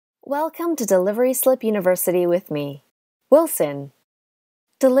Welcome to DeliverySlip University with me, Wilson.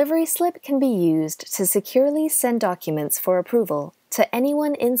 DeliverySlip can be used to securely send documents for approval to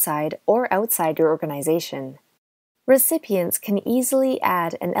anyone inside or outside your organization. Recipients can easily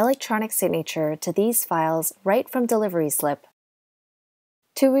add an electronic signature to these files right from DeliverySlip.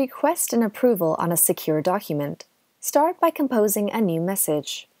 To request an approval on a secure document, start by composing a new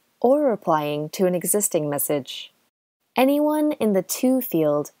message or replying to an existing message. Anyone in the To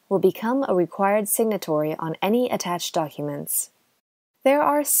field will become a required signatory on any attached documents. There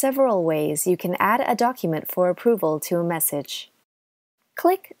are several ways you can add a document for approval to a message.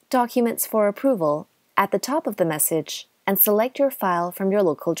 Click Documents for Approval at the top of the message and select your file from your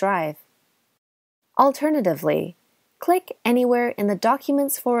local drive. Alternatively, click anywhere in the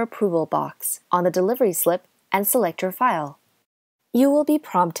Documents for Approval box on the delivery slip and select your file. You will be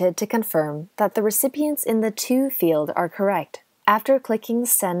prompted to confirm that the recipients in the To field are correct after clicking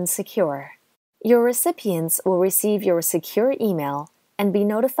Send Secure. Your recipients will receive your secure email and be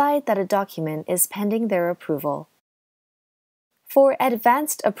notified that a document is pending their approval. For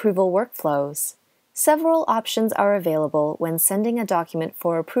advanced approval workflows, several options are available when sending a document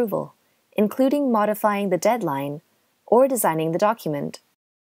for approval, including modifying the deadline or designing the document.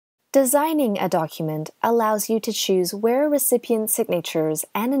 Designing a document allows you to choose where recipient signatures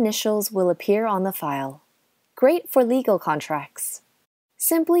and initials will appear on the file. Great for legal contracts.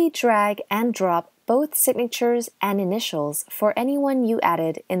 Simply drag and drop both signatures and initials for anyone you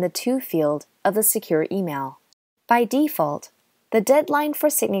added in the To field of the secure email. By default, the deadline for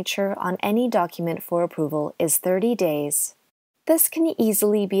signature on any document for approval is 30 days. This can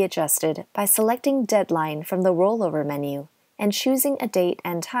easily be adjusted by selecting Deadline from the rollover menu and choosing a date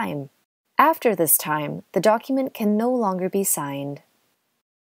and time. After this time, the document can no longer be signed.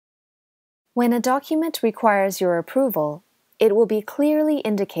 When a document requires your approval, it will be clearly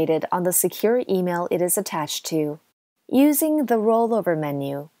indicated on the secure email it is attached to. Using the rollover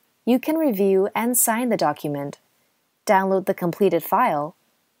menu, you can review and sign the document, download the completed file,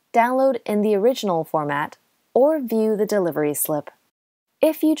 download in the original format, or view the delivery slip.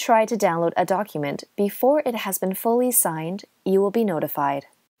 If you try to download a document before it has been fully signed, you will be notified.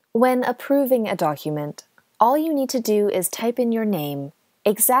 When approving a document, all you need to do is type in your name,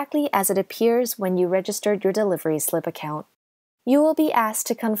 exactly as it appears when you registered your DeliverySlip account. You will be asked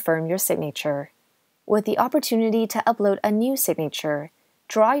to confirm your signature, with the opportunity to upload a new signature,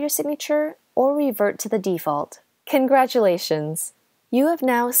 draw your signature, or revert to the default. Congratulations! You have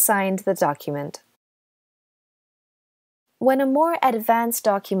now signed the document. When a more advanced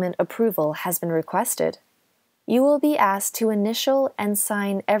document approval has been requested, you will be asked to initial and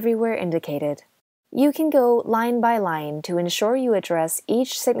sign everywhere indicated. You can go line by line to ensure you address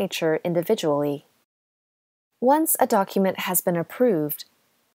each signature individually. Once a document has been approved,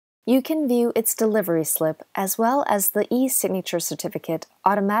 you can view its delivery slip as well as the e-signature certificate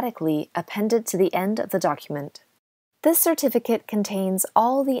automatically appended to the end of the document. This certificate contains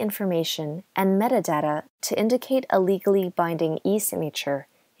all the information and metadata to indicate a legally binding e-signature,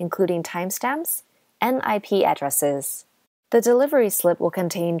 including timestamps and IP addresses. The delivery slip will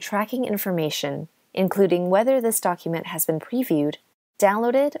contain tracking information, including whether this document has been previewed,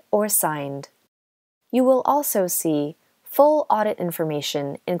 downloaded, or signed. You will also see full audit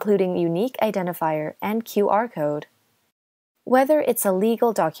information, including unique identifier and QR code. Whether it's a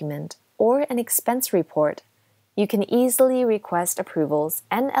legal document or an expense report, you can easily request approvals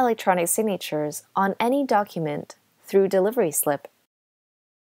and electronic signatures on any document through DeliverySlip.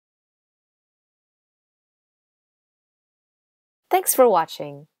 Thanks for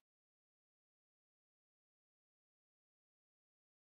watching.